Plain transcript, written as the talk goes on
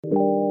Welcome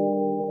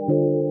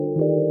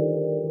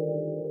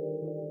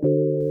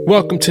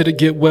to the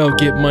Get Well,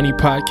 Get Money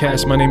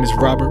podcast. My name is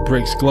Robert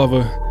Briggs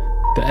Glover,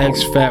 the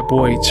ex-fat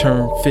boy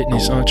turned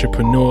fitness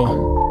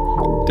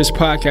entrepreneur. This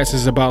podcast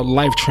is about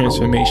life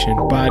transformation,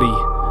 body,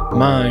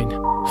 mind,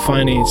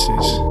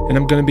 finances. And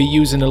I'm going to be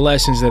using the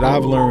lessons that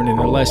I've learned and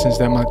the lessons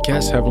that my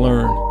guests have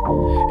learned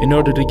in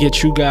order to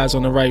get you guys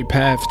on the right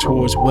path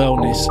towards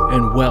wellness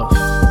and wealth.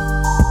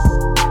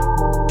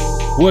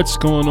 What's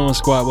going on,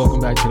 squad?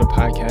 Welcome back to the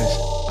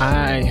podcast.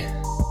 I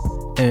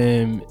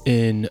am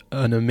in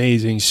an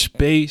amazing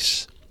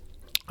space.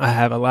 I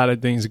have a lot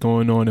of things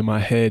going on in my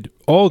head,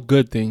 all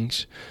good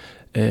things,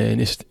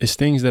 and it's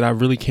things that I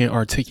really can't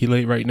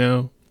articulate right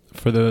now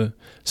for the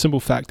simple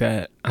fact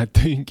that I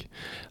think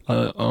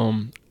I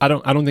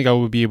don't think I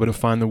would be able to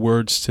find the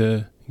words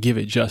to give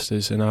it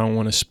justice, and I don't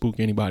want to spook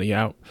anybody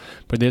out.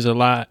 But there's a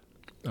lot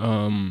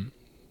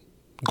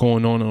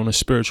going on a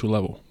spiritual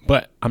level,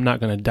 but I'm not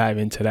going to dive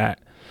into that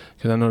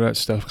because I know that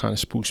stuff kind of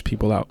spooks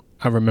people out.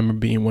 I remember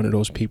being one of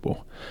those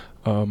people.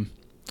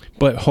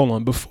 But hold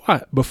on,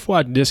 before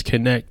I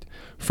disconnect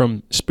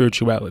from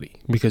spirituality,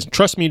 because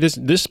trust me, this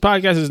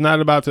podcast is not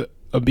about to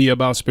be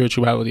about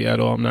spirituality at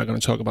all. I'm not going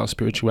to talk about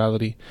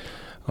spirituality.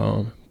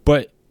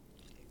 But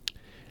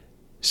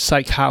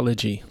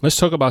psychology. Let's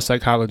talk about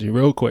psychology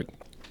real quick,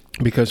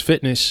 because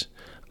fitness,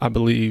 I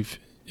believe,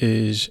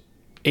 is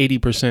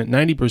 80%,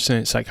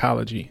 90%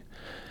 psychology.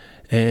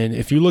 And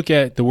if you look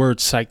at the word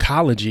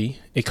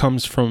psychology, it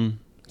comes from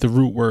the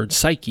root word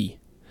psyche.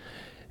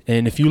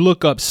 And if you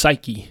look up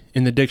psyche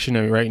in the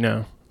dictionary right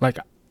now, like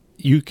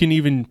you can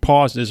even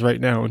pause this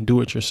right now and do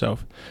it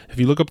yourself. If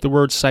you look up the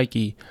word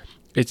psyche,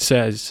 it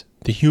says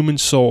the human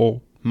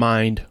soul,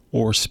 mind,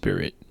 or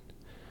spirit.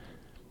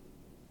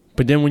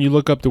 But then when you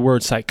look up the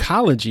word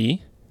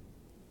psychology,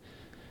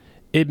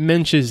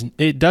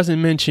 it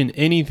doesn't mention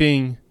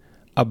anything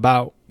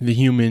about the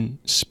human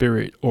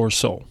spirit or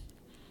soul.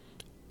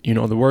 You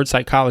know, the word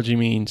psychology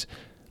means,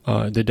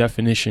 the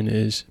definition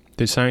is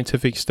the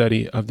scientific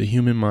study of the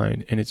human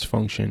mind and its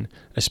function,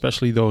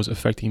 especially those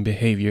affecting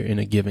behavior in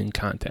a given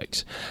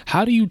context.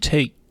 How do you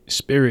take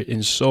spirit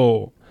and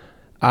soul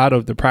out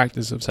of the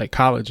practice of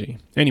psychology?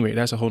 Anyway,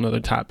 that's a whole nother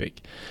topic.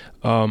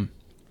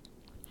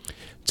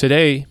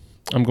 Today,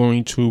 I'm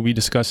going to be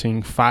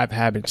discussing 5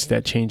 habits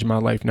that changed my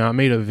life. Now, I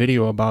made a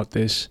video about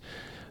this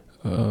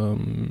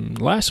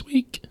last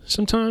week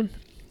sometime.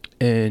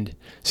 And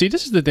see,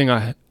 this is the thing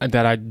that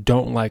I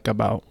don't like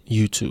about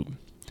YouTube.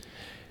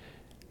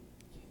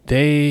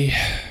 The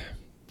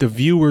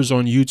viewers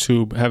on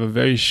YouTube have a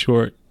very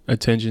short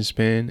attention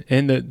span,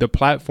 and the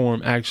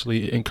platform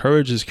actually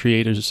encourages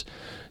creators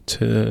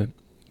to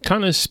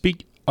kind of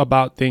speak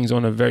about things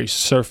on a very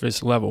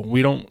surface level.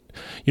 You don't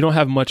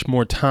have much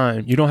more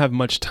time. You don't have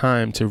much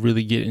time to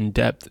really get in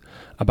depth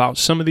about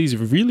some of these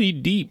really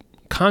deep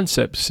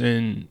concepts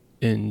and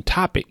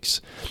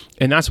topics.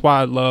 And that's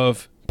why I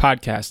love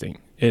podcasting.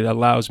 It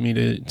allows me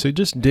to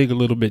just dig a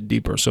little bit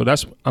deeper. So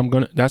that's what I'm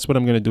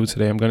gonna do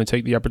today. I'm gonna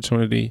take the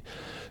opportunity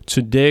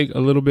to dig a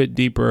little bit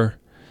deeper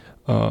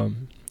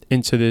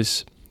into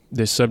this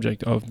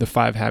subject of the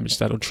 5 habits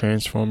that'll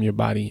transform your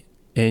body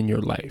and your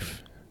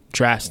life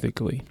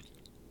drastically.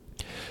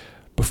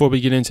 Before we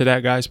get into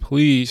that, guys,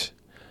 please,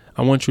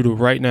 I want you to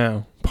right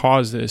now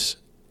pause this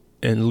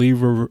and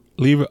leave a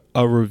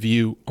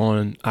review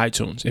on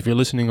iTunes. If you're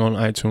listening on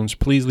iTunes,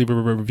 please leave a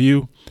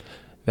review.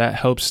 That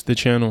helps the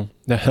channel,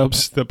 that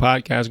helps the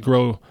podcast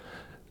grow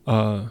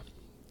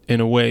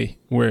in a way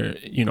where,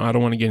 you know, I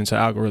don't want to get into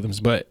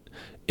algorithms, but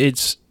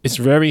it's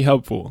very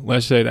helpful.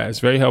 Let's say that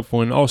it's very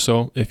helpful. And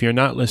also, if you're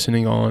not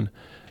listening on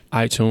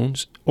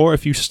iTunes, or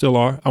if you still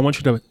are, I want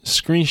you to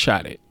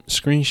screenshot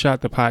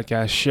the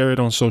podcast, share it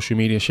on social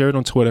media, share it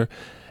on Twitter,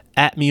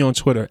 at me on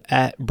Twitter,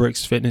 at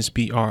Brix Fitness,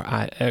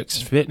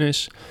 BRIX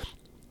Fitness.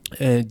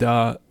 And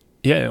on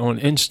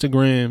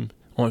Instagram,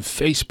 on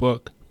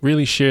Facebook.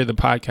 Really share the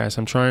podcast.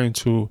 I'm trying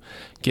to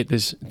get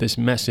this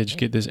message,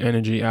 get this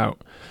energy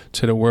out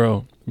to the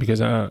world, because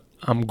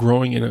I'm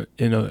growing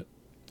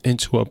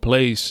into a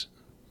place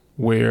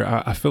where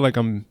I feel like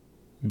I'm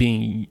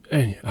being.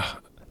 Look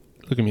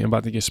at me, I'm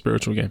about to get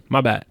spiritual again.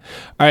 My bad.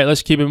 All right,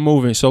 let's keep it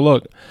moving. So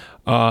look,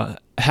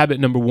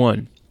 habit number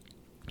 1,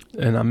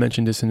 and I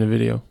mentioned this in the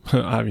video.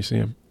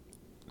 Obviously,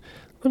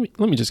 let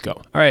me just go.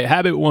 All right,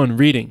 habit 1,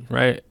 reading.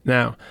 Right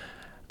now,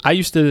 I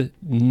used to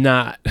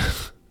not.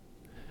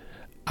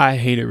 I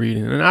hated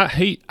reading, and I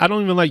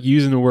don't even like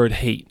using the word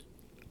hate,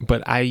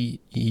 but I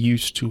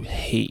used to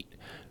hate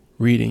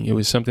reading. It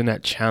was something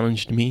that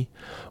challenged me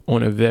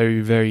on a very,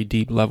 very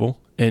deep level.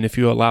 And if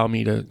you allow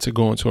me to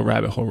go into a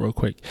rabbit hole real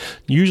quick,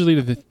 usually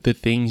the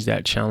things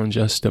that challenge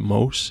us the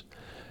most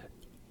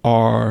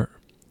are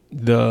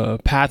the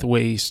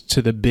pathways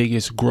to the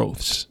biggest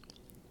growths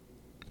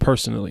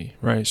personally,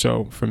 right?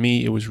 So for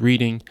me, it was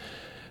reading.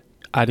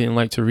 I didn't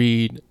like to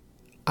read.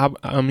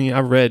 I mean, I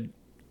read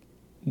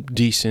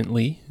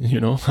decently,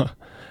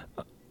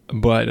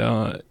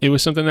 but it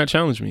was something that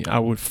challenged me. I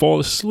would fall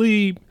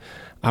asleep.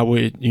 I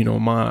would,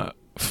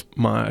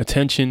 my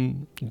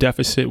attention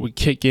deficit would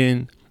kick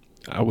in,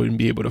 I wouldn't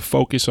be able to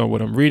focus on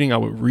what I'm reading. I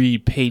would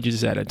read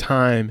pages at a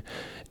time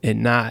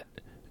and not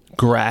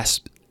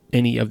grasp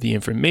any of the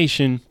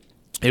information.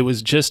 It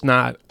was just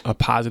not a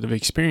positive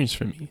experience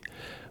for me.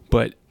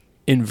 But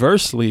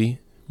inversely,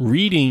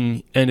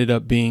 reading ended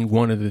up being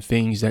one of the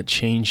things that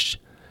changed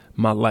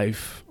my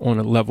life on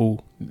a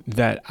level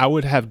that I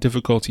would have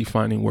difficulty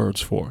finding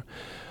words for.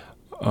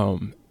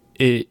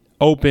 It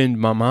opened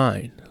my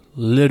mind,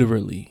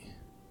 literally.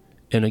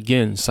 And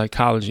again,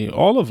 psychology,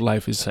 all of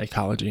life is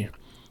psychology.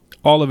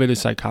 All of it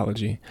is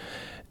psychology.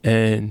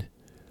 And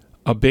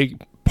a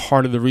big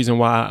part of the reason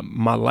why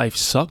my life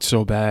sucked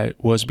so bad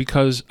was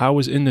because I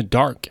was in the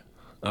dark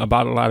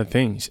about a lot of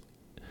things.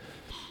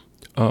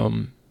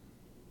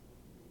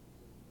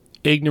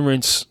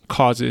 Ignorance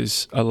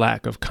causes a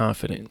lack of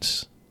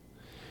confidence.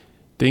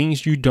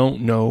 Things you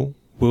don't know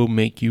will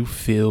make you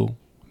feel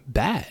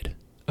bad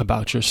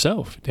about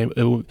yourself.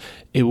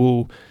 It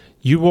will.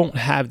 You won't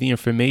have the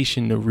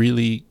information to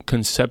really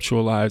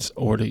conceptualize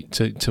or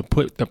to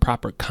put the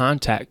proper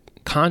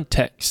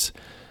context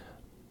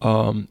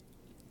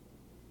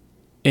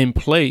in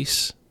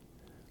place.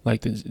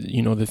 Like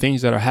the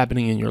things that are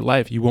happening in your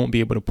life, you won't be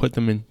able to put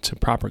them into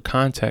proper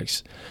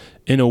context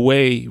in a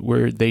way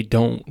where they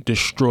don't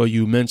destroy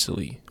you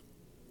mentally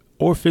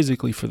or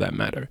physically, for that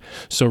matter.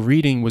 So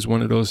reading was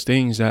one of those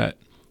things that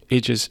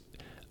it just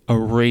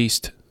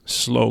erased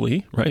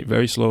slowly, right?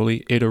 Very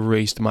slowly, it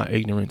erased my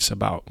ignorance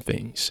about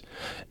things.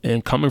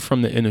 And coming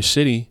from the inner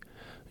city,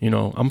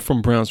 I'm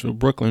from Brownsville,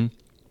 Brooklyn.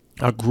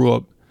 I grew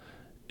up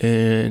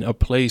in a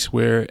place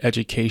where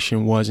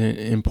education wasn't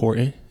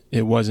important.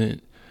 It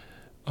wasn't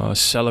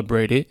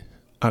celebrated.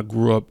 I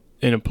grew up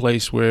in a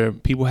place where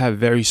people have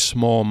very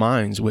small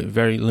minds with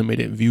very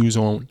limited views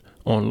on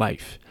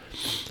life.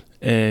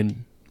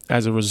 And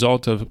as a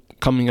result of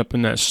coming up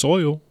in that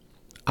soil,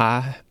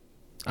 I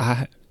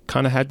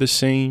kind of had the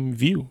same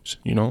views.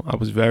 I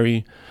was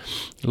very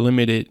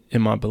limited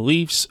in my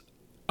beliefs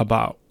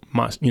about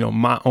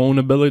my own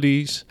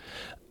abilities.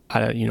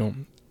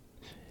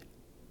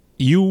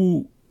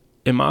 You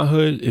in my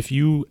hood, if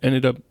you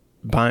ended up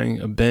buying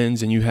a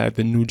Benz and you had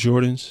the new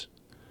Jordans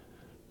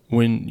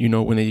when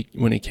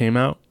they came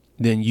out,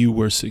 then you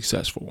were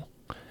successful.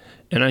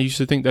 And I used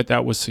to think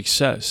that was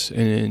success.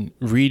 And in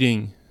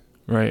reading,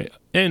 right,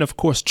 and of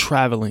course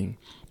traveling,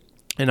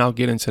 and I'll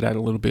get into that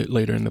a little bit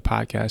later in the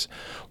podcast,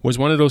 was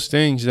one of those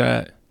things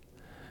that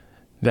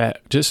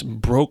just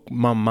broke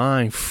my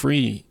mind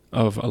free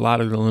of a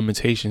lot of the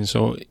limitations.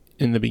 So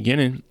in the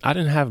beginning, I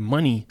didn't have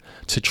money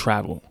to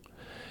travel.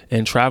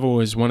 And travel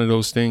is one of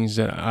those things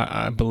that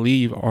I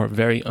believe are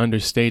very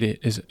understated.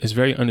 Is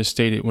very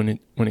understated when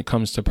it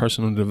comes to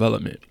personal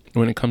development,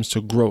 when it comes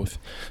to growth.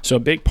 So a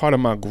big part of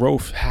my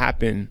growth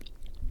happened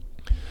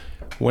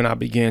when I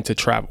began to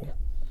travel.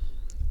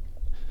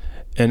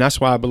 And that's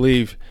why I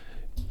believe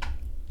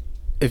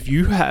if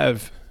you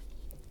have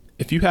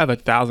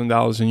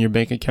 $1,000 in your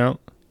bank account,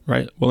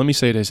 right? Well, let me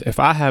say this: if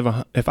I have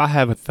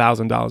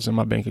 $1,000 in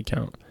my bank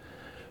account,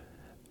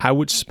 I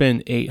would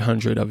spend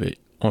 800 of it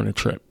on a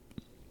trip.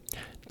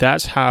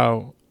 That's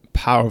how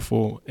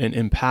powerful and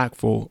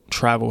impactful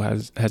travel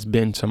has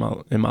been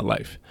in my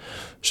life.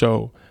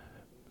 So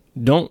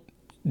don't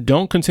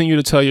continue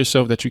to tell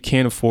yourself that you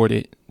can't afford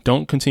it.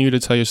 Don't continue to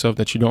tell yourself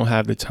that you don't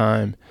have the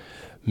time.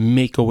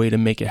 Make a way to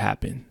make it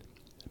happen.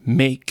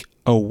 Make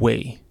a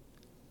way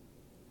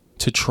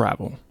to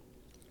travel.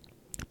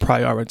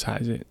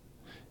 Prioritize it.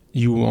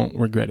 You won't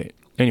regret it.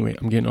 Anyway,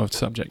 I'm getting off the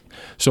subject.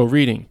 So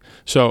reading.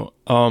 So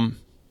I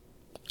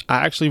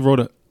actually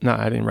I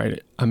didn't write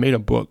it. I made a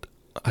book.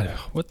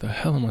 What the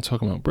hell am I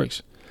talking about?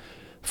 Bricks.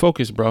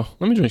 Focus, bro.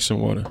 Let me drink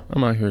some water.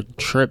 I'm out here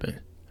tripping.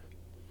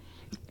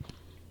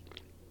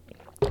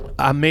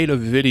 I made a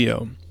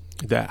video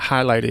that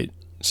highlighted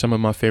some of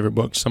my favorite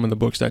books, some of the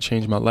books that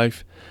changed my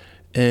life.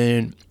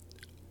 And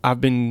I've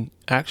been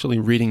actually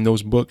reading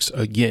those books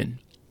again.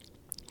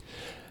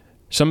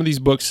 Some of these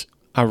books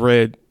I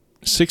read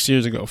 6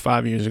 years ago,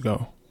 5 years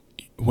ago,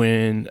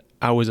 when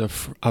I was a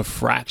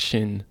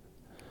fraction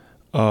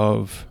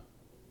of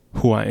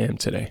who I am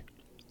today.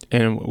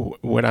 And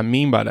what I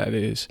mean by that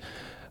is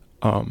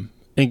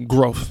in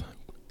growth.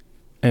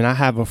 And I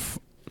have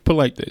put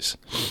like this.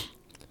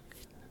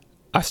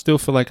 I still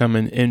feel like I'm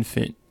an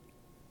infant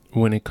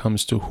when it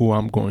comes to who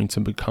I'm going to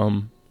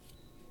become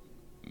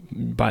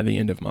by the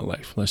end of my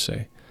life, let's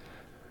say.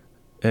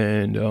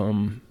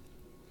 And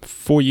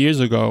 4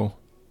 years ago,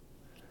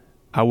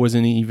 I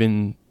wasn't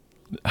even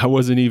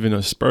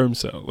a sperm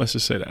cell. Let's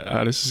just say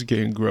that. This is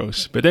getting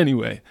gross. But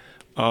anyway,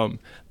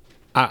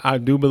 I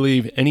do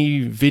believe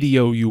any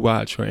video you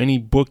watch or any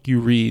book you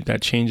read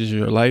that changes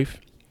your life,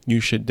 you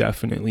should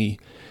definitely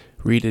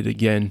read it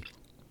again.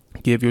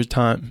 Give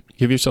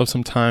yourself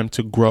some time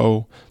to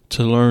grow,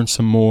 to learn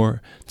some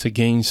more, to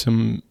gain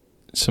some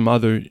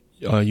other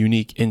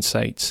unique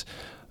insights,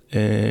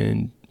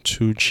 and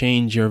to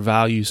change your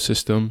value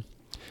system,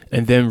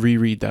 and then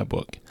reread that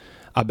book.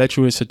 I bet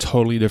you it's a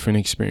totally different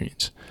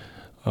experience.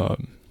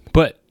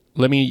 But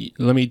let me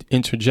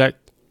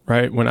interject,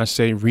 right? When I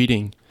say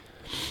reading,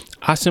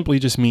 I simply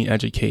just mean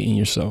educating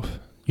yourself.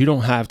 You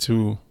don't have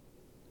to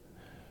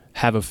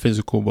have a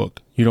physical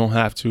book. You don't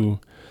have to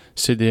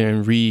sit there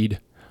and read,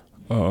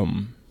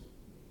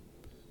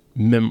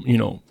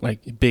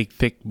 like big,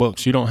 thick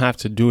books. You don't have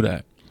to do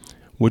that.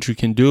 What you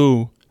can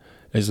do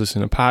is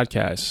listen to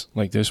podcasts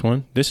like this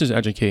one. This is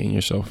educating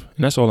yourself.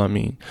 And that's all I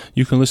mean.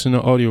 You can listen to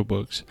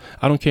audiobooks.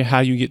 I don't care how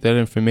you get that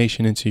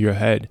information into your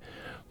head,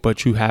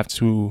 but you have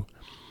to,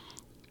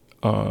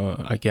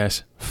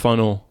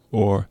 funnel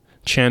or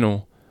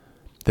channel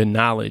the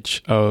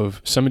knowledge of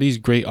some of these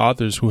great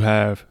authors who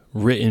have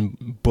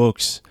written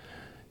books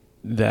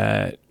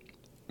that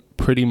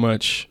pretty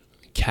much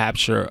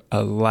capture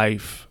a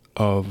life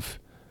of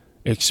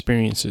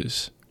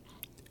experiences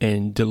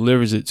and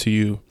delivers it to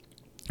you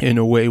in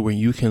a way where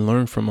you can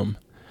learn from them.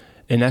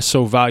 And that's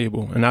so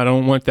valuable. And I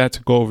don't want that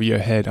to go over your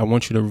head. I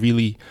want you to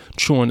really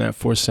chew on that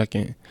for a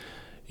second.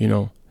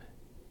 It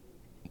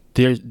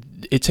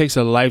takes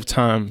a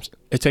lifetime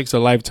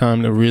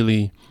to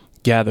really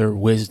gather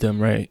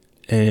wisdom, right?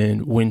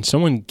 And when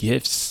someone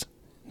gifts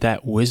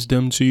that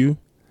wisdom to you,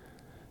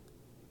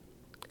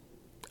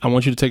 I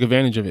want you to take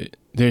advantage of it.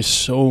 There's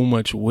so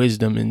much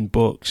wisdom in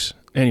books.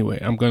 Anyway,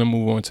 I'm going to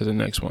move on to the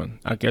next one.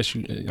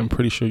 I'm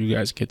pretty sure you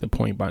guys get the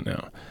point by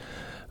now.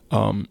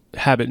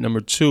 Habit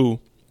number 2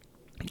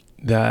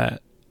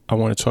 that I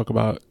want to talk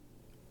about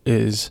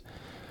is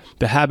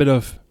the habit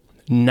of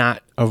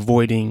not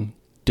avoiding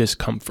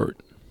discomfort.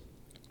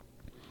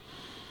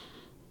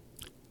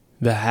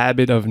 The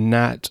habit of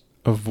not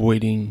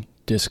ability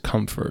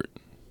discomfort.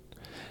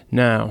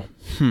 Now,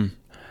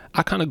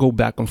 I kind of go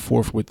back and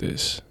forth with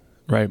this,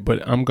 right?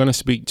 But I'm going to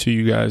speak to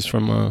you guys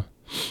from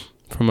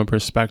a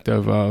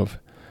perspective of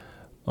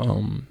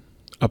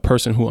a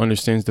person who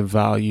understands the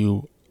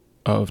value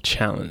of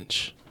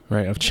challenge,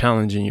 right? Of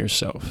challenging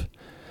yourself.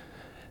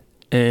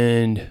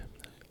 And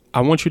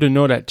I want you to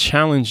know that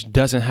challenge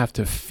doesn't have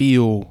to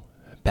feel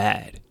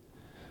bad.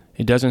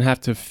 It doesn't have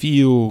to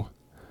feel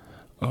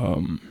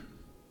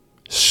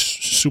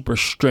super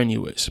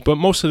strenuous, but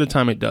most of the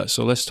time it does.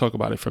 So let's talk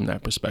about it from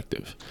that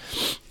perspective.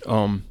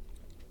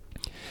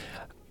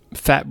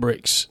 Fat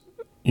breaks.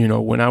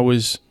 When I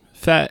was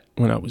fat,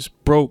 when I was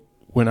broke,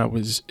 when I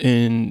was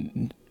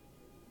in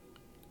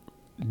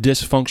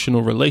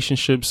dysfunctional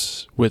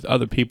relationships with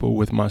other people,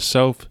 with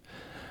myself,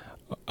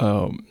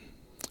 a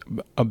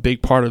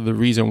big part of the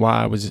reason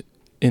why I was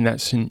in that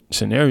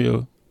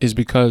scenario is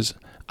because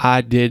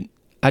I did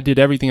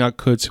everything I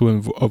could to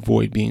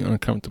avoid being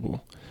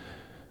uncomfortable.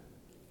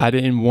 I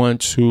didn't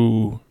want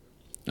to,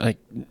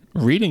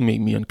 reading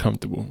made me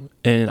uncomfortable,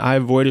 and I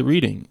avoided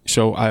reading.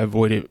 So I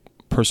avoided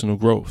personal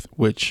growth,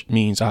 which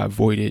means I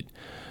avoided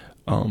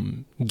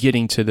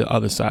getting to the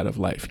other side of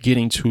life,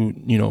 getting to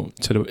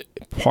the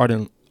part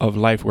of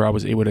life where I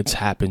was able to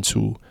tap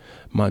into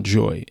my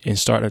joy and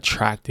start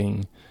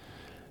attracting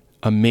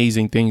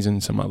amazing things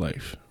into my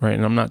life, right?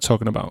 And I'm not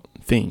talking about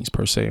things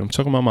per se. I'm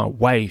talking about my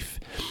wife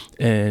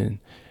and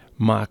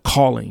my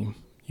calling,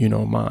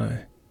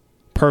 my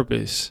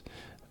purpose,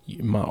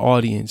 my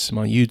audience,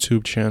 my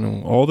YouTube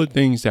channel, all the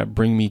things that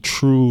bring me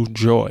true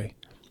joy.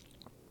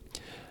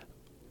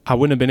 I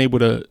wouldn't have been able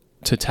to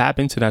tap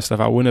into that stuff.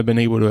 I wouldn't have been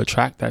able to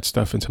attract that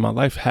stuff into my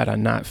life had I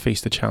not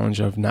faced the challenge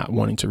of not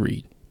wanting to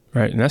read,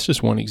 right? And that's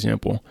just one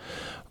example.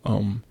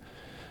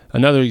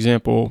 Another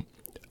example,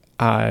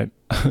 and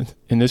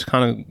this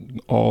kind of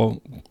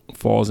all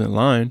falls in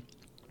line,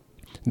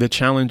 the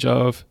challenge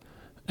of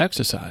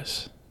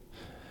exercise.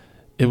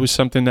 It was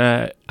something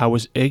that I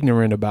was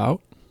ignorant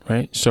about,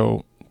 right?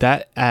 So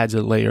that adds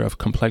a layer of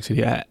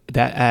complexity. That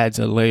adds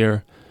a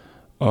layer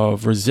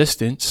of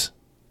resistance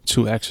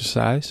to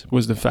exercise,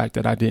 was the fact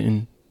that I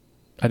didn't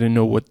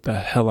know what the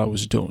hell I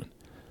was doing.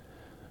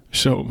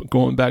 So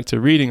going back to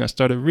reading, I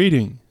started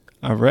reading.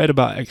 I read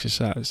about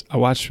exercise. I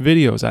watched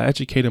videos. I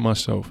educated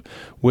myself,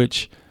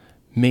 which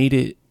made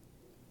it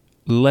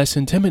less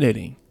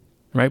intimidating,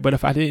 right? But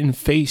if I didn't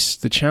face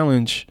the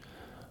challenge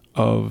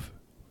of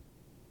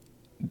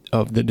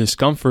the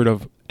discomfort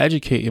of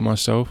educating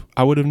myself,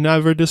 I would have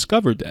never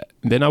discovered that.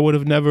 Then I would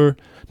have never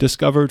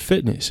discovered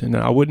fitness, and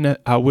I would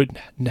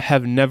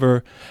have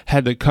never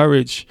had the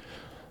courage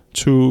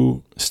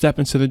to step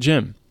into the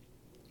gym,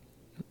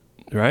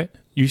 right?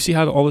 You see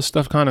how all this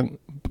stuff kind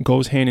of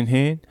goes hand in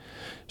hand?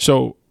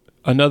 So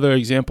another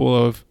example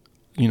of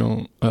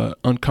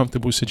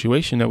uncomfortable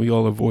situation that we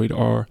all avoid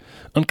are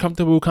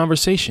uncomfortable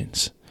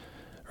conversations,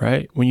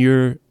 right?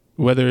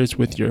 Whether it's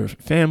with your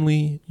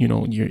family,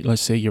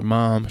 let's say your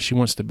mom, she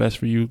wants the best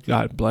for you,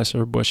 God bless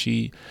her, but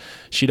she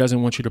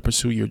doesn't want you to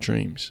pursue your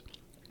dreams,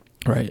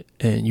 right?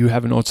 And you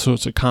having all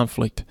sorts of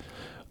conflict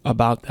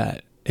about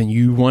that, and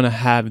you want to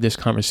have this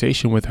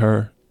conversation with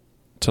her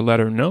to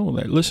let her know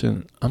that,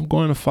 listen, I'm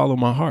going to follow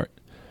my heart,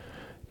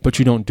 but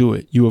you don't do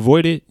it. You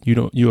avoid it.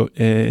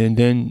 And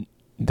then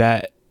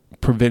that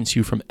prevents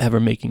you from ever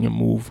making a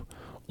move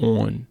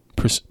on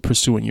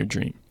pursuing your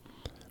dream,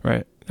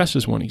 right? That's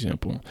just one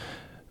example.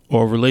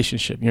 Or a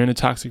relationship. You're in a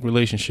toxic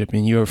relationship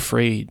and you're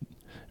afraid,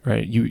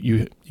 right?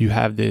 You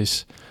have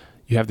this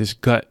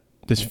gut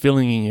this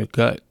feeling in your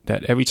gut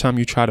that every time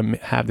you try to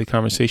have the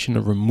conversation to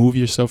remove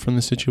yourself from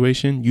the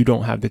situation, you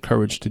don't have the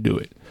courage to do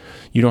it.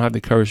 You don't have the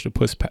courage to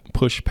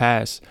push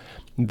past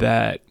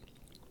that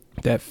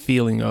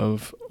feeling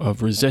of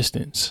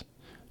resistance,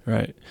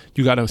 right?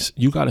 You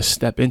gotta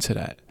step into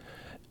that.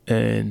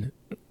 And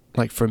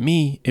like for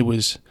me, it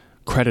was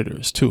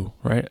creditors too,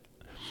 right?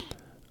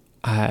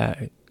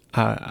 I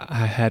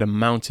had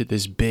amounted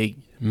this big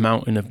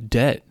mountain of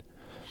debt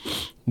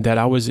that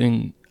I was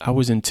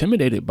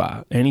intimidated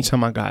by.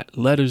 Anytime I got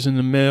letters in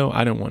the mail,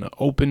 I didn't want to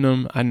open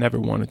them. I never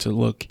wanted to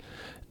look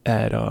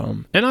at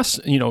and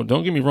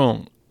don't get me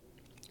wrong,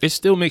 it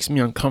still makes me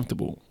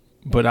uncomfortable,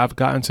 but I've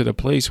gotten to the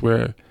place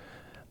where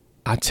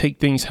I take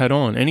things head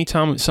on.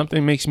 Anytime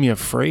something makes me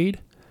afraid,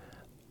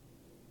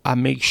 I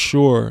make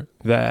sure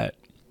that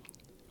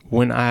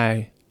when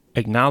I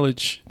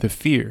acknowledge the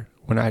fear,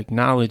 when I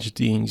acknowledge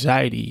the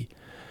anxiety,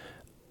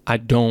 I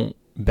don't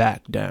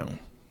back down.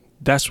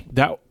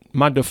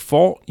 My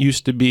default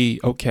used to be,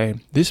 okay,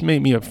 this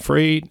made me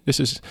afraid. This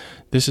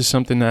is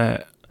something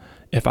that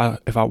if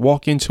I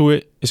walk into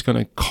it, it's going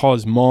to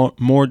cause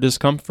more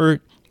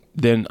discomfort.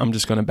 Then I'm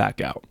just going to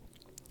back out.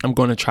 I'm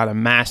going to try to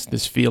mask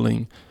this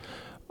feeling,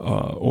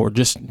 or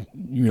just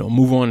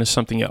move on to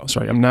something else.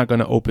 Right? I'm not going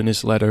to open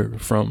this letter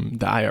from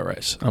the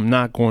IRS. I'm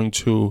not going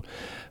to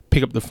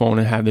pick up the phone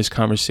and have this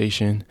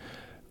conversation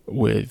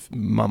with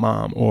my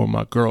mom or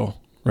my girl.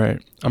 Right?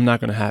 I'm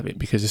not going to have it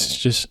because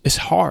it's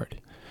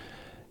hard.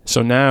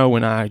 So now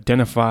when I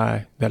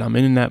identify that I'm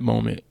in that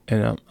moment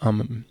and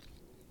I'm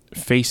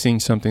facing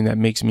something that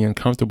makes me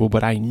uncomfortable,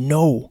 but I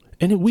know,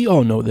 and we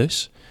all know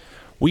this,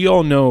 we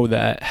all know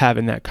that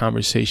having that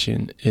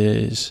conversation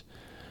is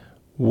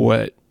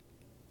what's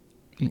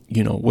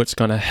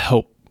going to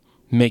help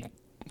make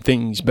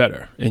things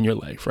better in your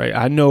life, right?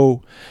 I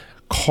know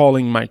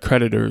calling my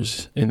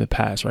creditors in the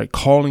past, right?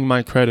 Calling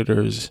my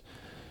creditors,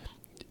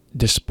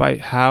 despite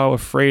how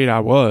afraid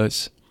I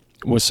was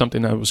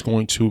something that was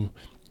going to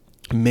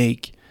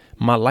make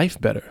my life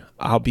better.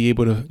 I'll be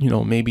able to,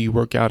 maybe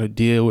work out a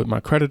deal with my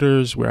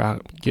creditors where I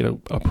get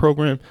a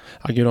program,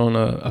 I get on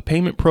a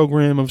payment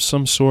program of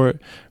some sort,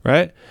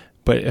 right?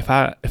 But if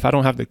I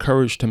don't have the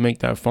courage to make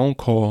that phone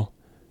call,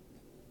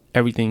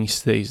 everything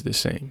stays the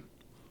same.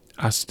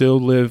 I still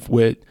live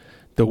with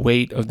the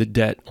weight of the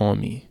debt on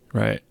me,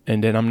 right?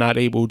 And then I'm not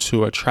able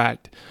to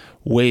attract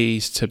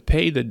ways to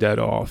pay the debt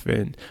off.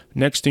 And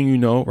next thing you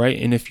know, right?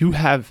 And if you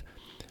have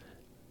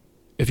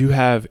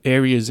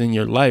areas in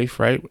your life,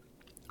 right,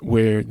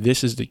 where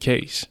this is the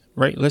case,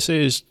 right? Let's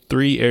say there's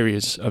 3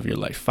 areas of your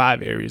life,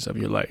 5 areas of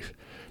your life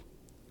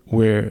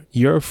where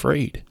you're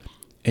afraid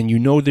and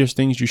there's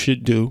things you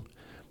should do,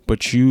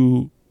 but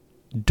you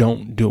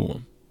don't do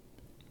them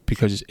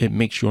because it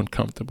makes you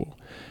uncomfortable.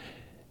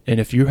 And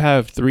if you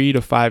have 3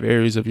 to 5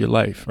 areas of your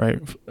life, right,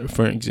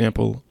 for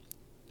example,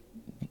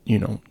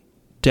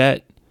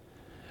 debt,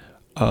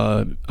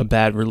 a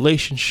bad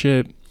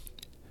relationship,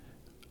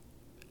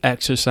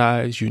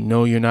 exercise,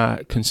 you're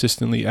not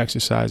consistently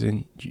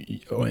exercising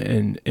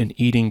and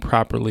eating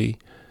properly,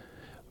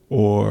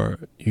 or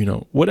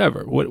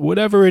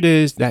whatever it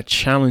is that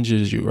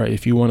challenges you, right?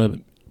 If you want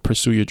to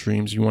pursue your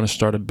dreams, you want to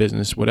start a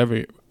business,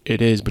 whatever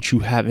it is, but you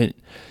haven't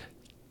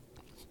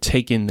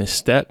taken the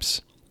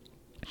steps,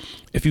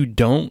 if you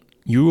don't,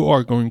 you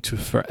are going to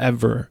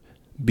forever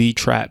be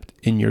trapped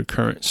in your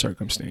current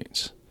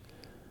circumstance.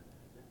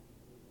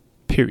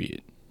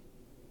 Period.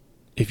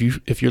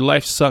 If your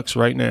life sucks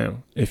right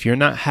now, if you're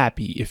not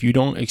happy, if you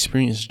don't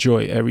experience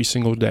joy every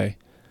single day,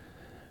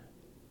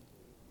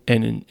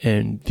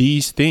 and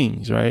these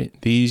things, right,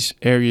 these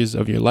areas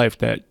of your life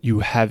that you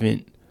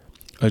haven't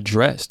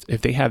addressed,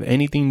 if they have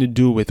anything to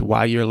do with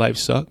why your life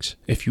sucks,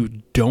 if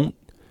you don't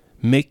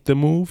make the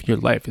move, your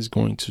life is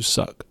going to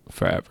suck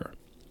forever.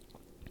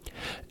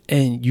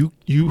 And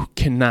you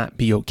cannot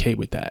be okay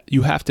with that.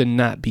 You have to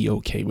not be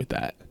okay with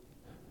that.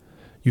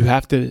 You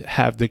have to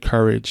have the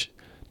courage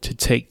to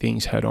take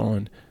things head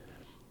on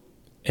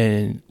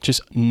and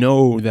just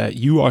know that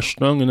you are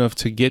strong enough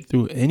to get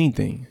through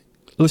anything.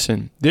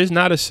 Listen, there's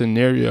not a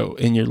scenario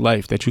in your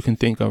life that you can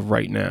think of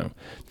right now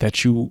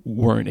that you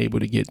weren't able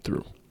to get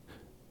through.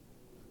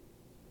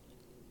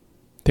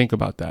 Think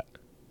about that.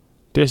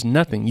 There's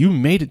nothing. You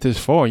made it this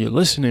far. You're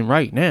listening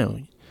right now.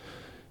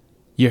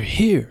 You're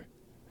here.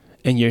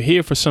 And you're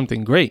here for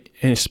something great.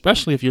 And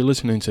especially if you're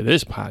listening to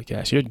this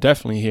podcast, you're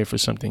definitely here for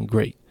something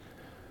great.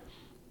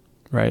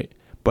 Right?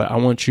 But I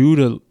want you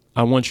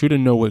to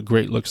know what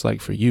great looks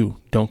like for you.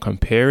 Don't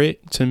compare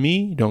it to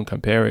me. Don't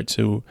compare it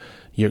to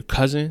your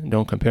cousin.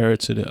 Don't compare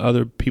it to the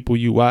other people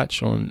you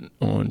watch on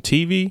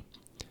TV.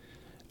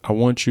 I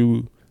want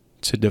you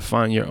to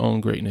define your own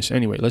greatness.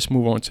 Anyway, let's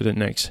move on to the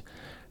next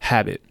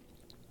habit.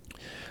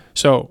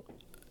 So,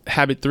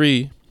 habit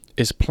 3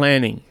 is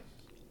planning.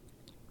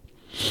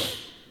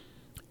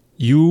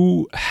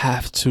 You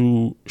have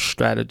to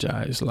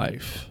strategize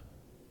life.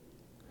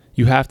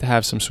 You have to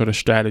have some sort of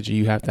strategy.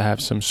 You have to have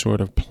some sort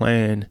of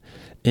plan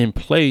in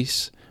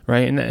place,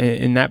 right?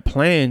 And that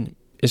plan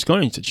is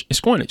going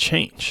to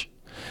change.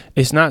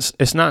 It's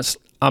not.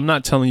 I'm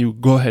not telling you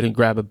go ahead and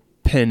grab a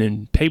pen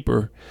and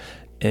paper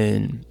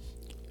and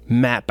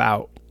map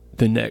out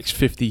the next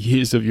 50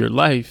 years of your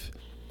life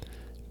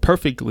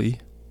perfectly.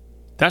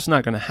 That's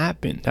not going to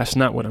happen. That's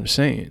not what I'm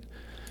saying.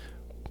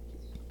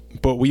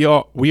 But we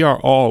are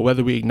all,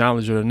 whether we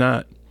acknowledge it or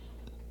not,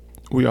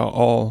 we are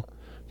all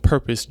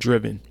purpose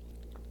driven.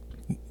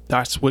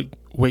 That's what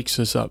wakes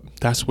us up.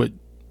 That's what,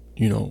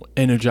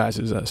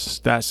 energizes us.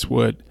 That's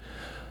what,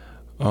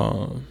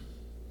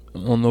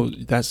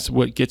 that's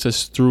what gets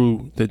us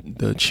through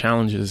the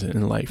challenges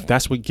in life.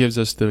 That's what gives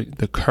us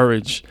the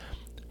courage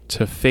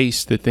to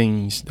face the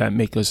things that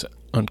make us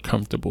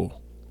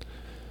uncomfortable.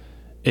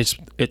 It's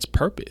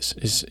purpose.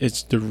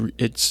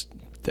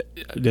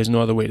 There's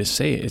no other way to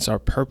say it. It's our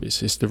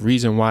purpose. It's the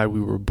reason why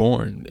we were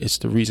born. It's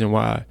the reason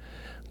why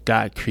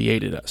God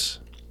created us.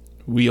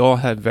 We all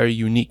have very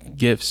unique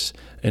gifts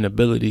and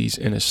abilities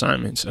and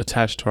assignments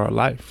attached to our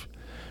life,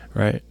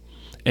 right?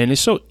 And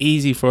it's so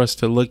easy for us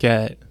to look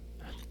at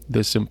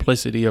the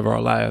simplicity of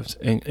our lives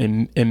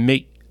and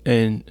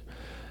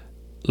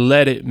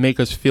let it make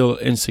us feel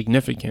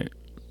insignificant.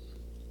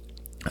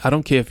 I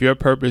don't care if your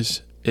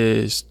purpose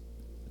is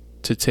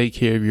to take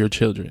care of your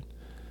children,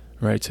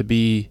 right? To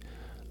be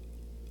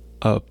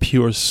a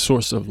pure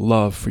source of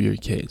love for your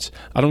kids.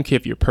 I don't care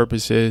if your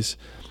purpose is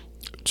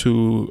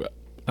to,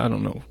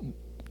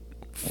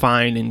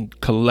 find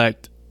and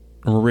collect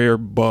rare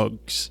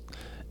bugs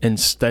and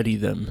study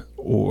them,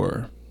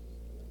 or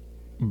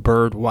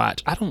bird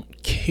watch. I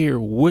don't care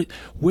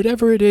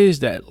whatever it is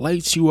that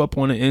lights you up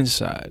on the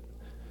inside.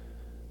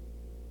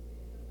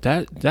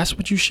 That's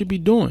what you should be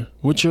doing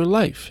with your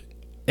life.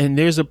 And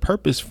there's a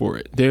purpose for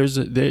it.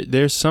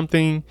 There's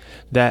something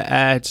that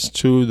adds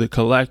to the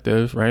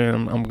collective, right?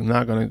 I'm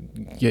not going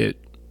to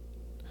get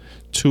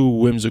too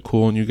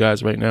whimsical on you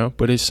guys right now,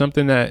 but it's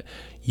something that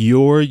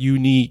your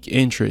unique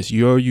interest,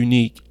 your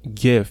unique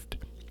gift,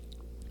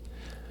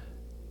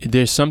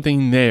 there's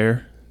something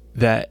there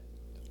that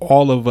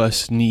all of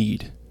us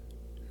need,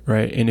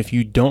 right? And if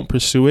you don't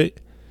pursue it,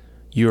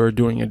 you're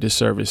doing a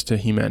disservice to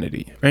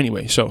humanity.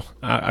 Anyway, so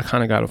I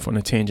kind of got off on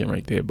a tangent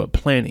right there, but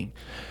planning.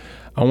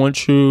 I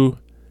want you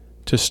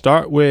to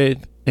start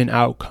with an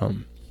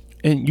outcome,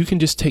 and you can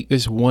just take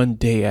this one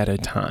day at a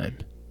time.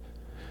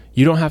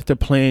 You don't have to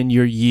plan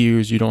your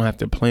years. You don't have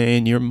to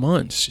plan your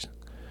months.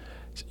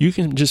 You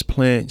can just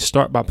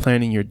start by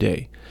planning your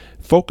day.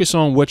 Focus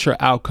on what your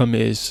outcome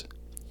is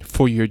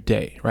for your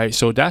day, right?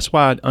 So that's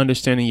why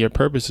understanding your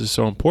purpose is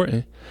so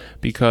important,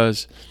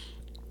 because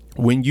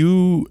when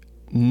you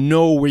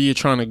know where you're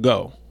trying to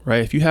go,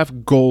 right? If you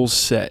have goals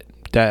set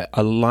that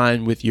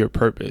align with your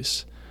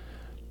purpose,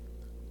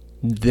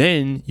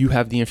 then you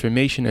have the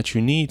information that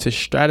you need to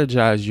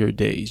strategize your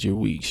days, your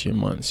weeks, your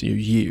months, your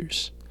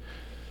years.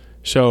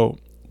 So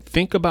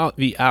think about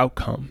the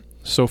outcome.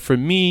 So for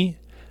me,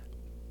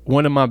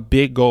 one of my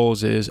big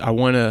goals is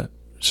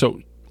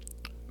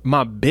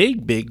my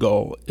big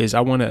goal is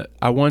I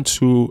want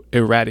to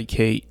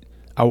eradicate,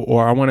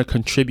 or I want to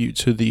contribute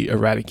to the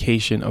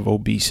eradication of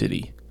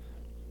obesity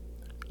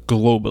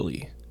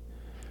globally.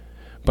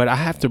 But I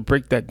have to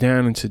break that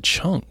down into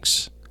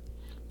chunks.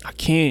 I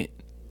can't,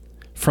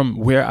 from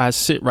where I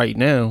sit right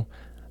now,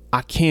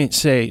 I can't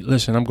say,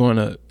 listen, I'm going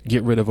to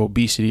get rid of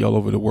obesity all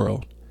over the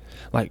world.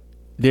 Like,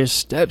 there's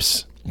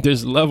steps,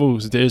 there's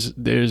levels,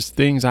 there's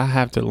things I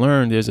have to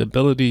learn, there's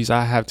abilities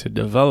I have to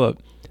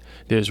develop,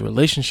 there's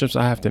relationships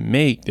I have to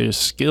make, there's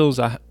skills,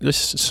 there's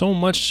so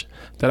much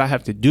that I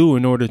have to do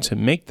in order to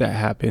make that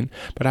happen,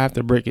 but I have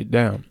to break it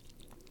down,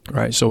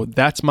 right? So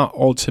that's my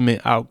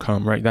ultimate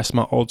outcome, right? That's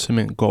my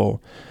ultimate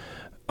goal.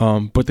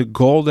 But the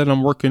goal that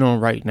I'm working on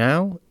right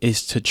now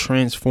is to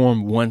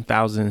transform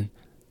 1,000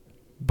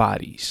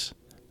 bodies,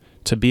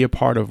 to be a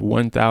part of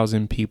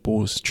 1,000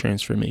 people's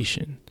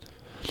transformation.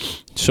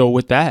 So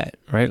with that,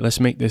 right, let's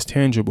make this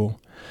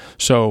tangible.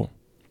 So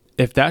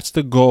if that's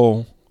the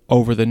goal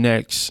over the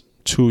next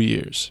 2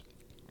 years,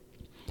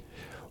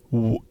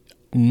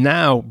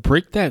 now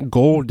break that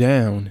goal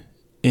down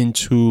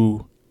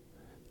into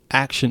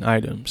action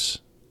items,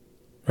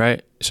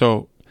 right?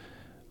 So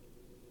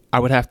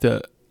I would have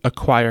to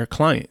acquire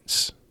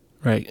clients,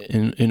 right?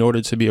 In order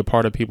to be a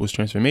part of people's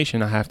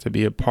transformation, I have to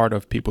be a part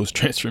of people's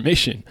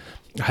transformation.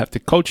 I have to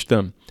coach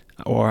them,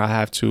 or I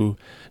have to,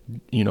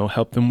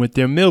 help them with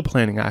their meal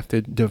planning. I have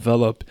to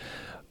develop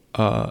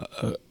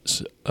a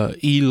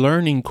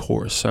e-learning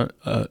course,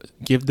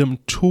 give them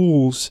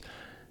tools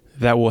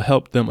that will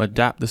help them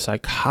adapt the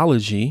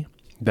psychology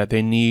that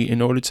they need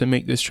in order to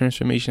make this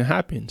transformation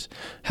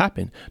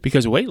happen.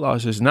 Because weight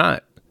loss is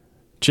not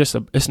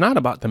it's not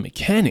about the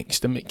mechanics.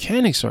 The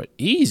mechanics are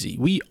easy.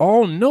 We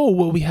all know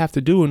what we have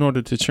to do in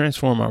order to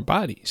transform our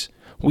bodies.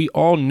 We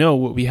all know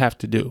what we have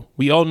to do.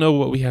 We all know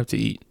what we have to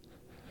eat.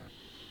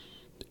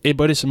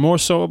 But it's more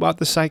so about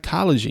the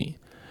psychology.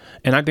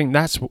 And I think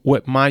that's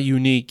what my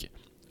unique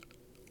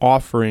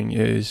offering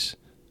is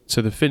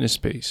to the fitness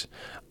space.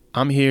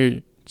 I'm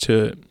here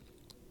to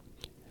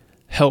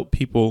help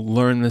people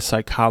learn the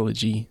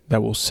psychology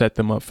that will set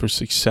them up for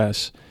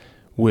success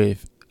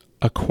with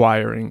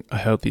acquiring a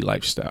healthy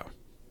lifestyle.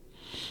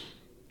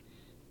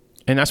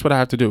 And that's what I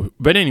have to do.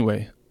 But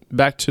anyway,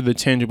 back to the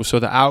tangible. So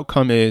the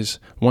outcome is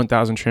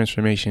 1,000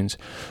 transformations.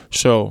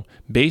 So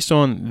based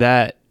on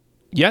that,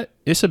 yeah,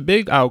 it's a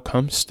big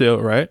outcome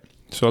still, right?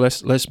 So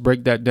let's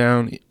break that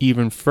down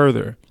even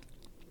further.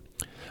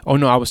 Oh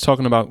no, I was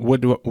talking about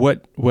what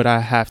would I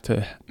have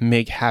to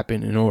make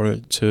happen in order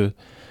to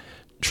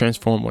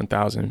transform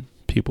 1,000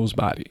 people's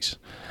bodies.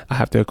 I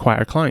have to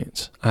acquire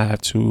clients. I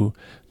have to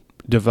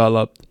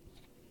develop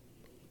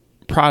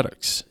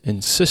products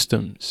and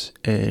systems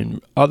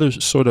and other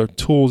sort of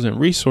tools and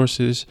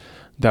resources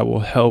that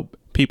will help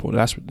people.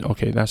 I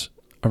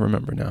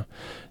remember now.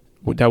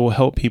 That will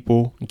help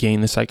people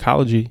gain the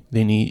psychology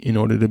they need in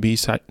order to be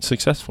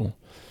successful.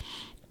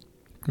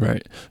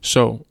 Right.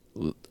 So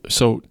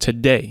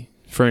today,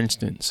 for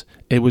instance,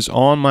 it was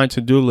on my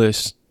to-do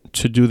list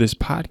to do this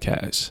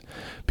podcast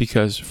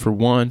because, for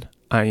one,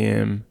 I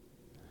am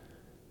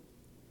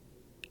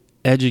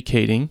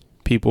educating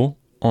people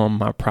on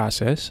my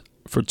process.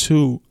 For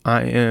two,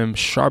 I am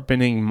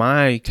sharpening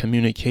my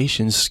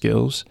communication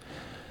skills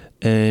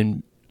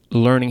and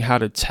learning how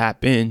to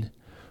tap in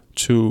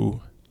to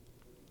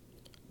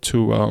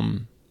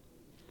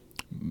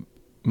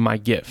my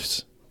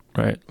gifts,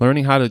 right?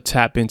 Learning how to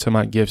tap into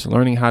my gifts,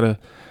 learning how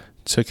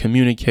to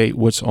communicate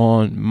what's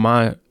on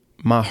my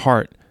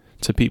heart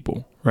to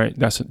people, right?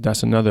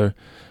 That's another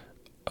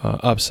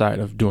upside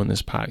of doing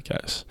this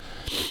podcast.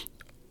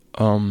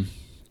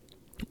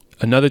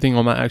 Another thing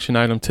on my action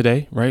item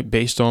today, right?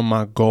 Based on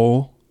my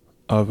goal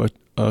of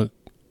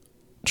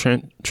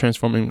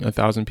transforming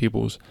 1,000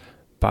 people's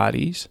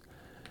bodies,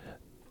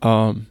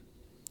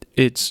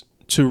 it's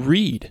to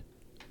read.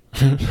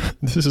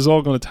 This is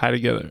all going to tie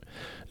together.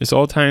 It's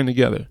all tying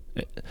together,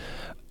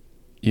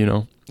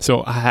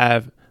 So I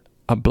have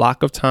a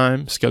block of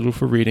time scheduled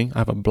for reading. I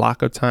have a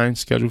block of time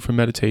scheduled for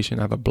meditation.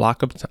 I have a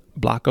block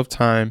of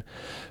time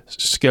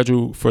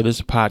scheduled for this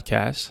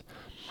podcast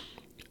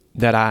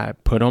that I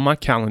put on my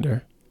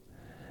calendar,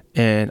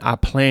 and I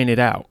plan it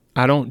out.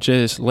 I don't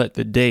just let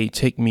the day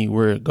take me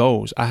where it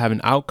goes. I have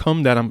an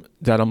outcome that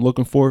I'm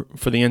looking for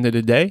the end of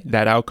the day.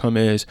 That outcome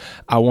is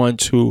I want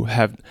to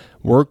have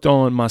worked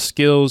on my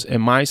skills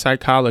and my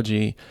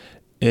psychology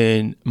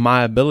and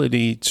my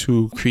ability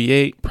to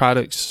create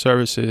products,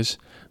 services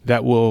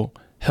that will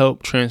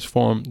help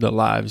transform the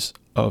lives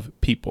of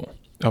people,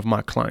 of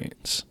my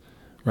clients,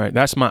 right?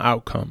 That's my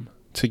outcome,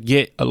 to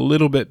get a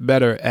little bit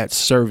better at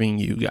serving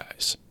you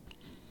guys.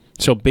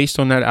 So based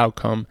on that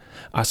outcome,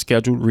 I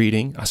scheduled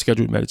reading, I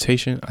scheduled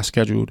meditation, I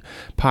scheduled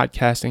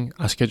podcasting,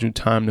 I scheduled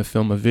time to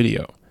film a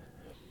video,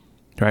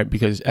 right?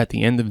 Because at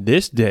the end of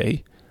this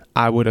day,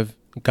 I would have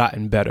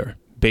gotten better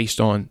based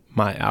on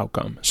my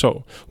outcome.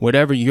 So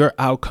whatever your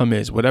outcome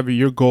is, whatever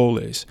your goal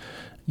is,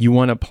 you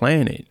want to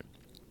plan it.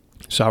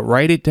 So I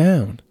write it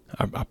down.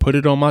 I put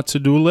it on my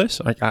to-do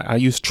list. Like I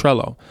use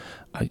Trello.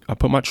 I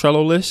put my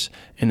Trello list,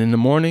 and in the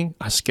morning,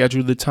 I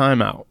schedule the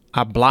time out.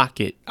 I block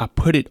it. I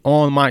put it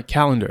on my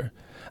calendar.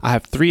 I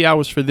have 3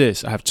 hours for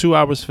this. I have 2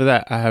 hours for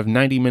that. I have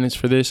 90 minutes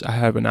for this. I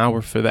have an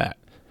hour for that.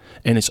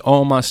 And it's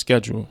on my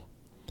schedule.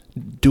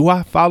 Do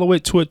I follow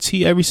it to a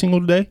T every single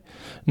day?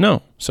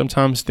 No.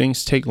 Sometimes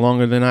things take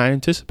longer than I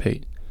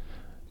anticipate.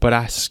 But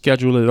I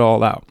schedule it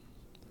all out.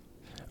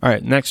 All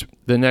right.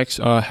 The next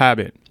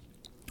habit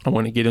I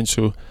want to get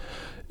into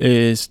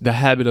is the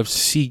habit of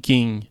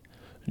seeking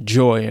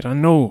joy. And I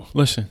know,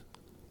 listen,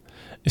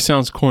 it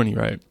sounds corny,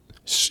 right?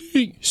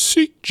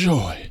 Seek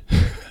joy.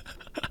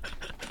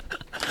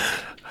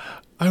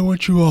 I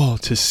want you all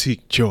to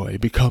seek joy,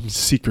 become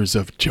seekers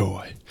of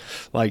joy.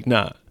 Like,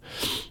 nah.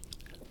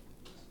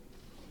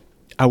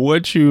 I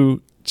want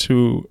you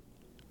to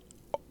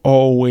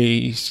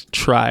always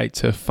try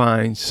to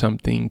find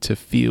something to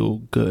feel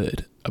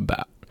good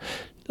about.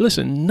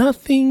 Listen,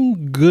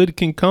 nothing good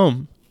can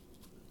come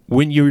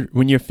when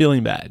you're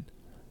feeling bad.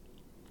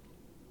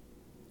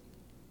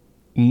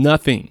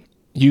 Nothing.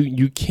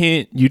 You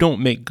don't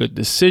make good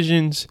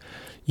decisions.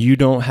 You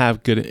don't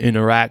have good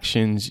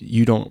interactions.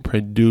 You don't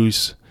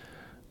produce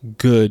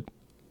good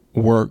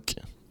work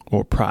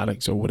or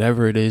products or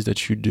whatever it is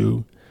that you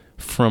do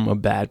from a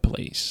bad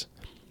place.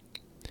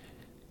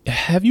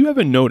 Have you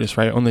ever noticed,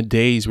 right, on the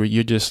days where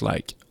you're just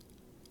like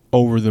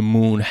over the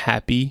moon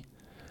happy,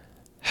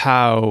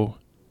 how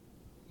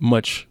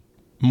much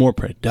more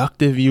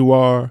productive you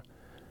are,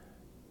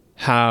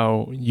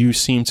 how you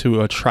seem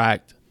to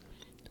attract,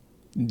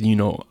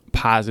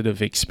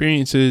 positive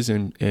experiences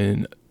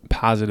and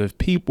positive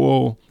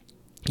people.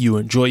 You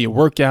enjoy your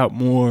workout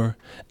more.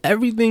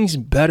 Everything's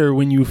better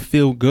when you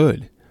feel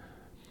good.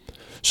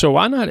 So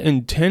why not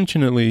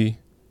intentionally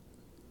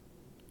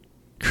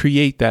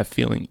create that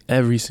feeling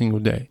every single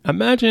day?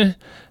 Imagine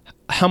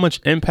how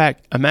much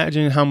impact,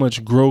 imagine how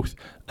much growth,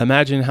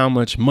 imagine how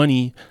much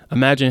money,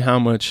 imagine how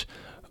much,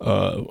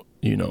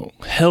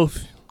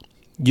 health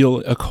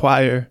you'll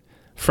acquire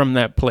from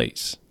that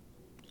place.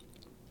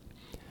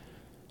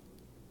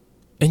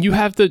 And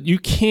you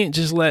can't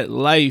just let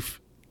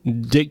life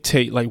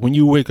dictate, like when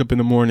you wake up in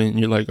the morning and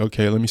you're like,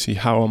 okay, let me see,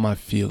 how am I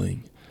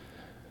feeling?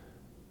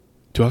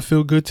 Do I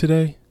feel good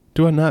today?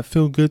 Do I not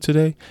feel good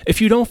today?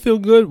 If you don't feel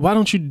good, why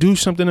don't you do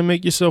something to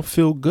make yourself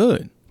feel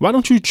good? Why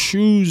don't you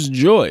choose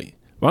joy?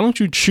 Why don't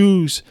you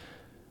choose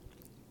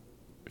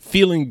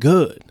feeling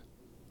good?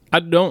 I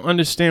don't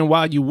understand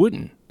why you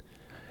wouldn't.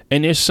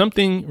 And there's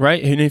something,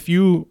 right? And if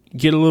you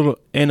get a little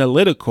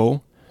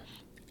analytical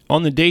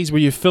on the days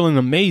where you're feeling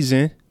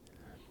amazing,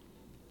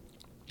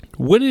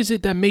 what is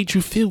it that made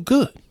you feel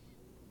good?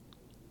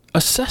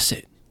 Assess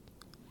it.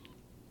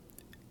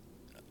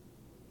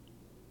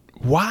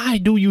 Why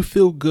do you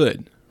feel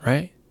good,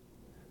 right?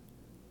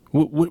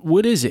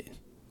 What is it?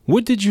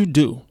 What did you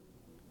do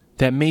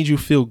that made you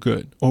feel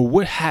good? Or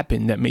what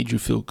happened that made you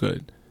feel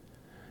good?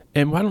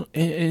 And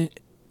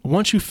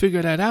once you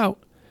figure that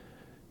out,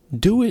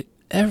 do it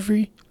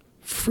every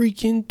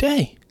freaking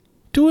day.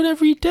 Do it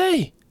every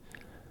day.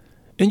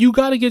 And you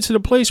got to get to the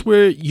place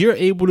where you're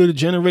able to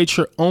generate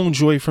your own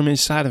joy from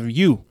inside of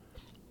you.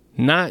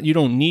 You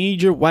don't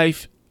need your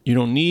wife. You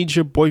don't need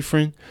your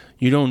boyfriend.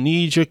 You don't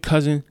need your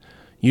cousin.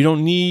 You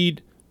don't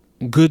need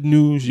good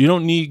news. You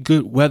don't need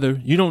good weather.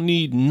 You don't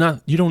need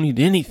You don't need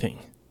anything.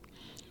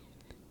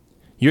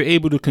 You're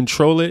able to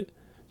control it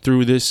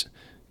through this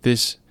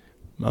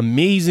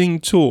amazing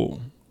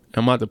tool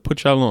I'm about to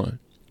put y'all on.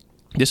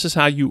 This is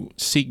how you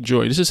seek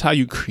joy. This is how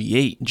you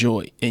create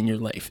joy in your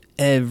life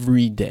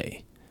every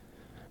day.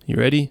 You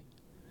ready?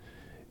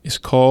 It's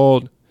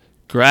called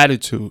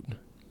gratitude.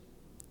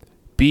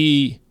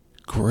 Be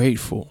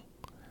grateful.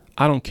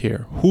 I don't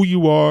care who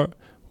you are,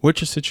 what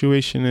your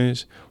situation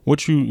is,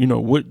 what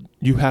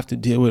you have to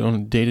deal with on a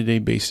day-to-day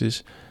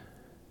basis.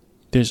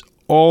 There's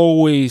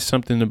always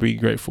something to be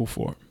grateful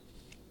for.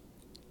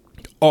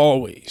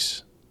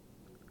 Always.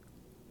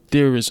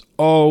 There is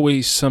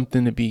always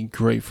something to be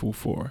grateful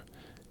for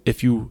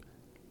if you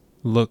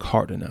look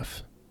hard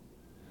enough.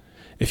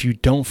 If you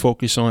don't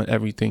focus on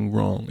everything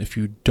wrong, if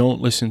you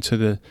don't listen to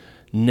the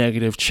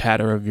negative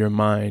chatter of your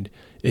mind,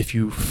 if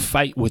you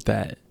fight with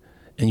that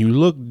and you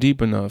look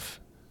deep enough,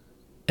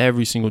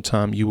 every single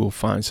time you will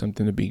find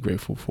something to be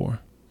grateful for.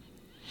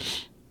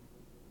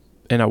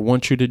 And I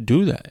want you to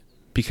do that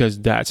because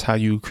that's how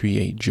you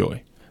create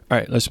joy. All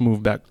right, let's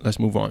move back. Let's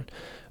move on.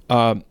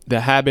 The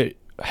habit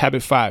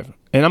 5.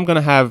 And I'm going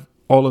to have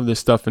all of this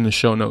stuff in the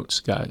show notes,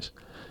 guys.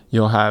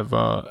 You'll have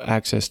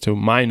access to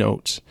my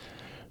notes.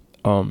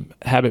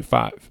 Habit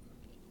 5.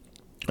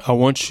 I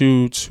want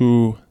you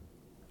to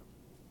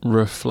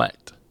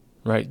reflect,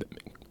 right?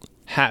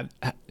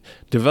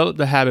 Develop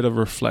the habit of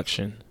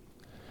reflection.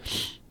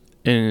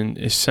 And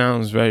it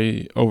sounds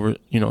very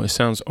it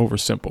sounds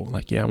oversimple.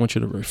 Like, yeah, I want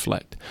you to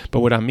reflect. But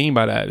what I mean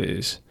by that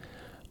is,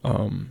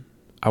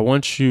 I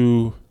want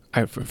you,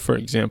 for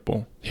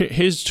example,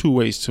 here's 2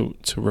 ways to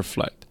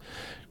reflect.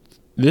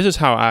 This is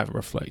how I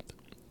reflect.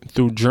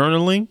 Through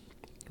journaling,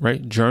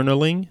 right?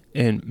 Journaling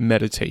and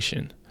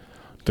meditation.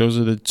 Those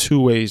are the 2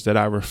 ways that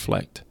I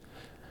reflect.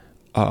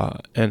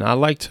 And I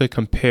like to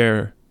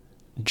compare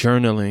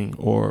journaling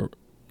or,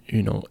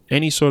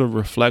 any sort of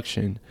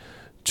reflection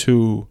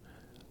to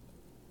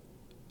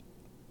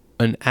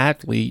an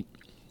athlete,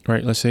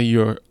 right? Let's say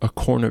you're a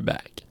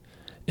cornerback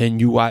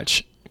and you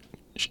watch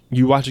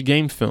a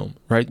game film,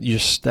 right? You're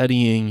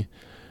studying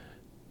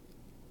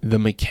the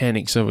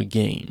mechanics of a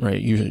game, right?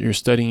 You're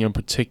studying a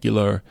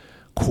particular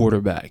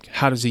quarterback.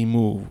 How does he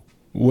move?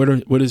 What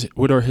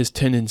are his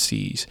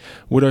tendencies?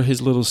 What are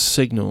his little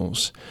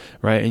signals,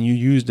 right? And you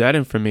use that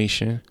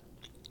information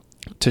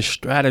to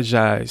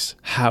strategize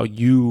how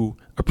you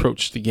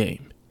approach the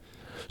game.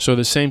 So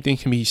the same thing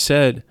can be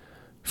said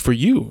for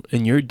you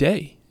in your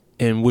day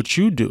and what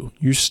you do.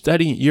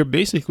 You're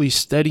basically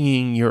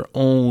studying your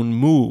own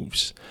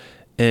moves,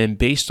 and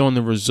based on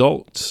the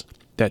results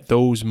that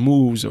those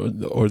moves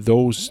or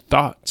those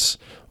thoughts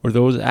or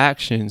those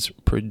actions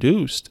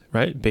produced,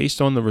 right? Based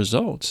on the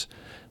results,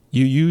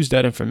 you use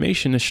that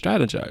information to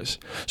strategize.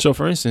 So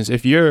for instance,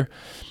 if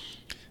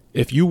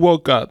you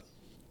woke up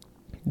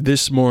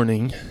this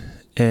morning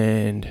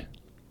and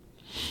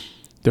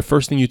the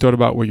first thing you thought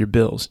about were your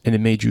bills and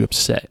it made you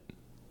upset,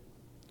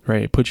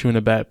 right? It put you in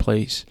a bad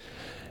place.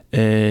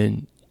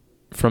 And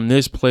from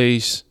this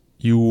place,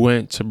 you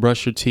went to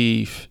brush your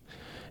teeth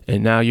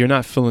and now you're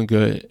not feeling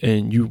good.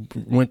 And you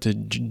went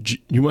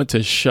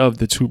to shove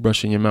the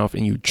toothbrush in your mouth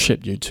and you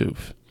chipped your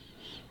tooth.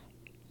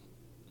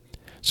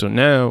 So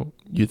now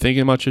you're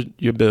thinking about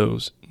your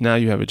bills. Now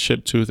you have a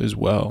chipped tooth as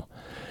well.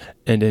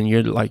 And then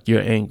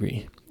you're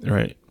angry,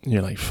 right?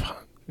 You're like,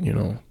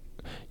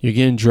 you're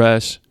getting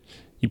dressed.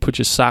 You put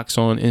your socks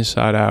on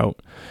inside out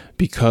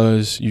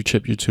because you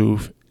chipped your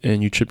tooth,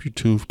 and you chipped your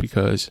tooth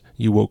because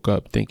you woke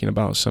up thinking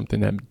about something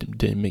that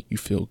didn't make you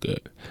feel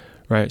good,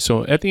 right?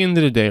 So at the end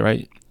of the day,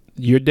 right,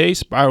 your day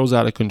spirals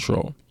out of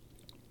control.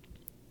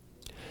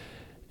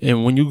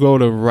 And when you go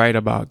to write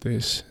about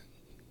this,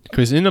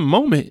 because in the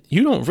moment,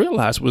 you don't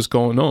realize what's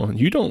going on.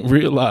 You don't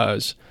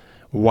realize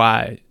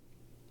why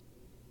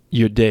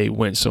your day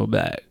went so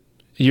bad.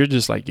 You're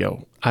just like,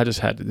 yo, I just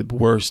had the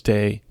worst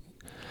day.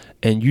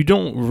 And you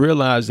don't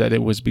realize that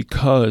it was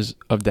because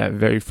of that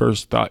very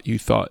first thought you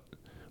thought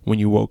when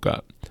you woke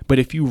up. But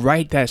if you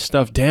write that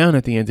stuff down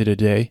at the end of the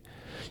day,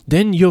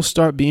 then you'll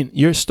start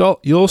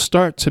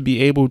to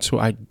be able to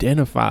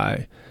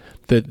identify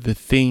the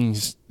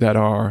things that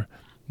are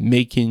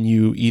making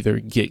you either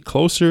get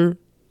closer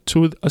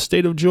to a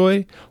state of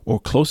joy or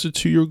closer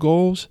to your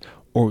goals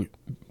or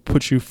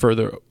put you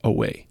further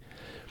away.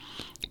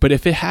 But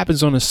if it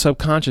happens on a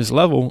subconscious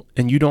level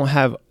and you don't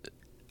have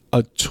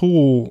a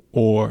tool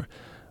or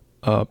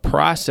a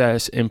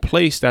process in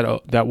place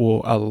that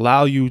will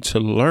allow you to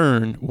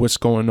learn what's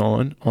going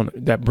on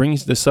that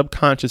brings the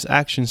subconscious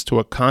actions to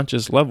a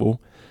conscious level,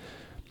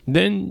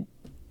 then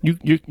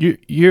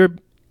you're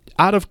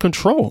out of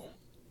control.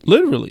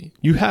 Literally,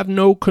 you have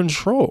no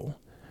control.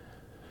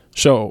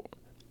 So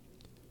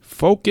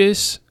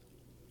focus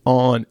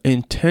on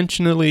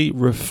intentionally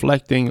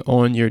reflecting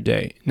on your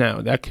day. Now,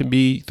 that could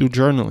be through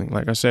journaling.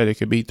 Like I said, it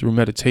could be through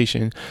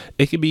meditation.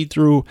 It could be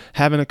through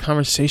having a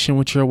conversation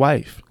with your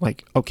wife.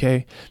 Like,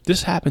 okay,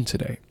 this happened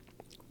today.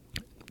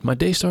 My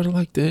day started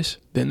like this,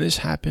 then this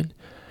happened,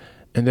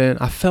 and then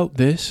I felt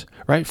this,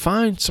 right?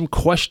 Find some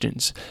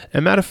questions.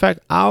 And matter of fact,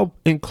 I'll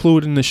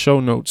include in the show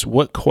notes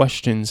what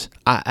questions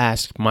I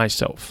ask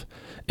myself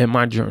in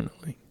my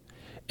journaling.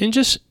 And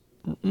just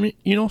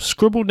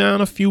scribble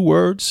down a few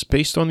words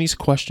based on these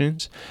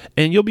questions,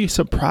 and you'll be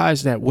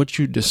surprised at what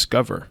you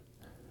discover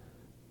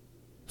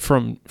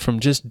from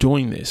just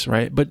doing this,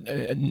 right? But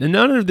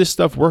none of this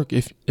stuff work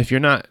if you're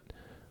not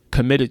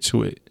committed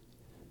to it.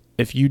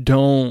 If you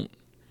don't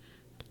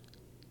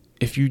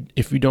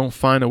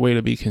find a way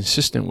to be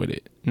consistent with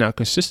it. Now,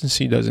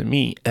 consistency doesn't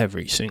mean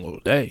every single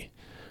day,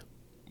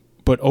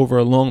 but over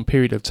a long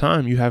period of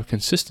time, you have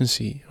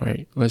consistency,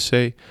 right? Let's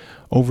say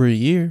over a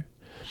year.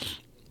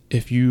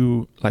 If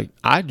you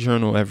I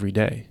journal every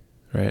day,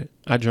 right?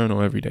 I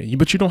journal every day,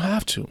 but you don't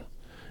have to.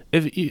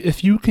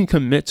 If you can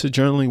commit to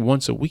journaling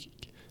once a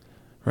week,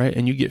 right,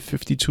 and you get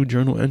 52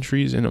 journal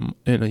entries in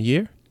a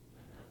year,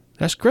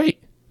 that's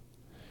great.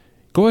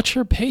 Go at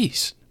your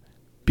pace.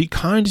 Be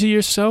kind to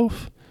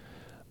yourself.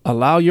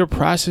 Allow your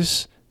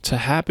process to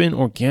happen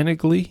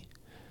organically,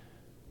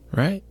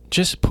 right?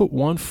 Just put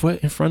one foot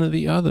in front of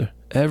the other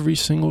every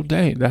single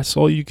day. That's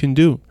all you can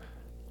do.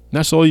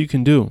 That's all you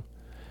can do.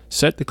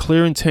 Set the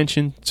clear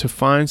intention to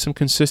find some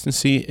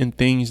consistency in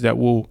things that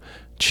will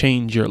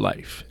change your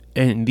life.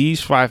 And these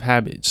 5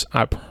 habits,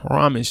 I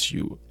promise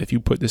you, if you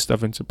put this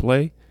stuff into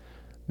play,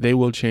 they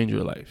will change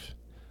your life.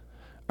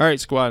 All right,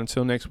 squad,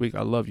 until next week,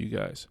 I love you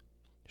guys.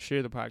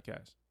 Share the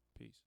podcast.